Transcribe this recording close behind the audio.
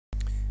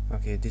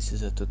Okay, this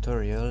is a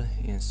tutorial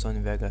in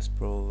Sony Vegas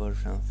Pro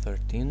version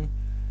 13.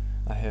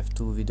 I have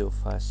two video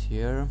files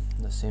here,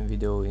 the same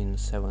video in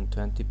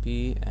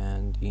 720p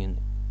and in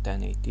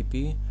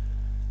 1080p.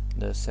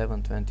 The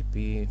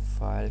 720p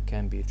file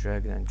can be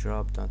dragged and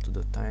dropped onto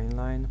the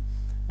timeline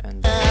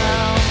and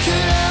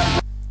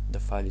the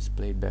file is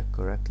played back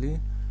correctly.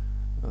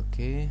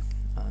 Okay,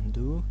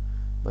 undo.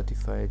 But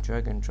if I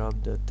drag and drop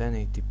the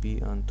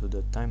 1080p onto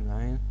the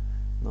timeline,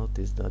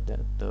 notice that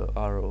the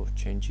arrow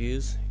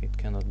changes, it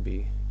cannot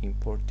be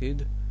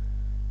imported.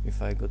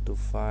 If I go to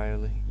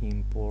File,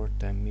 Import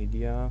and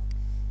Media,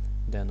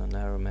 then an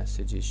error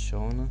message is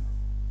shown.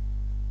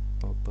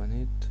 Open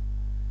it.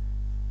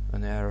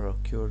 An error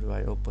occurred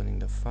while opening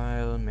the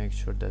file. Make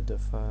sure that the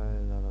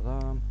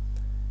file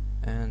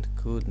and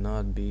could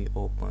not be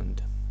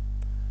opened.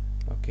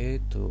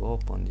 Okay, to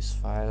open this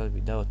file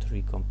without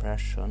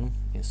recompression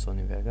in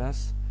Sony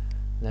Vegas,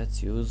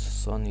 let's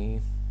use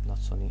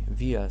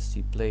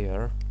VLC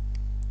player.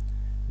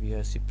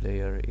 VLC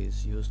player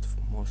is used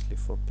mostly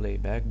for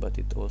playback, but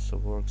it also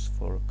works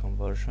for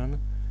conversion.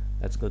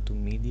 Let's go to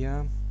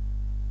Media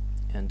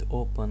and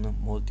open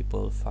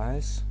multiple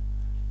files.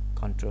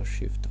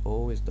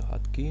 Ctrl+Shift+O is the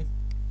hotkey.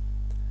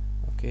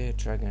 Okay,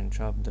 drag and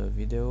drop the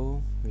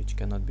video, which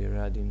cannot be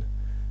read in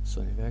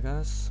Sony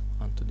Vegas,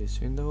 onto this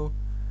window.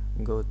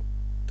 Go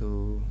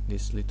to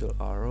this little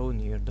arrow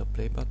near the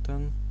play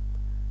button,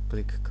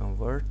 click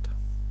Convert.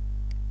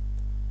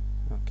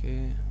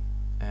 Okay,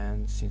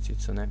 and since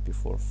it's an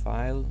MP4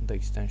 file, the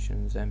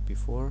extension is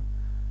MP4.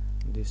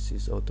 This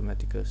is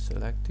automatically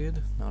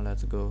selected. Now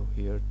let's go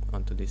here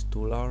onto this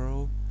tool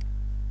arrow,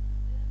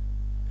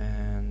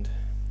 and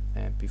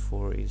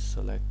MP4 is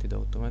selected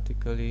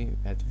automatically.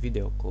 Add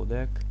video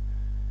codec,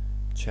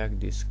 check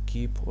this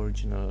keep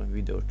original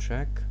video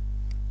track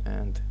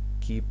and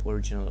keep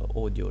original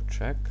audio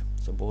track,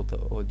 so both the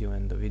audio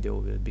and the video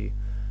will be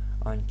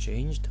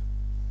unchanged.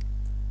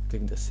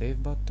 Click the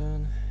save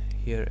button.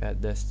 Here at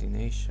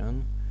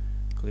destination,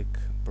 click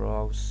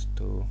browse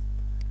to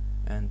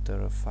enter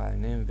a file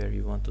name where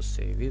you want to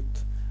save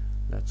it.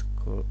 Let's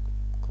call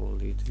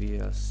it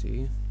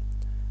VLC,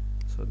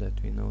 so that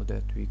we know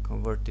that we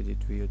converted it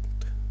with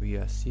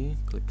VLC.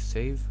 Click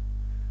save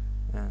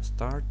and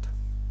start,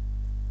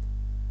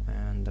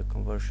 and the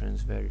conversion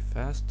is very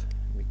fast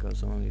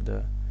because only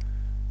the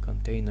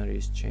container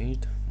is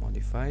changed,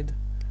 modified,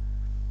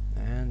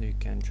 and you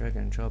can drag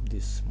and drop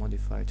this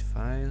modified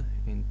file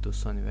into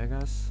Sony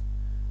Vegas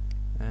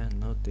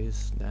and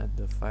notice that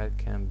the file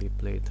can be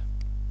played.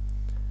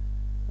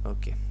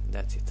 Okay,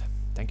 that's it.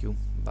 Thank you.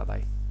 Bye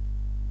bye.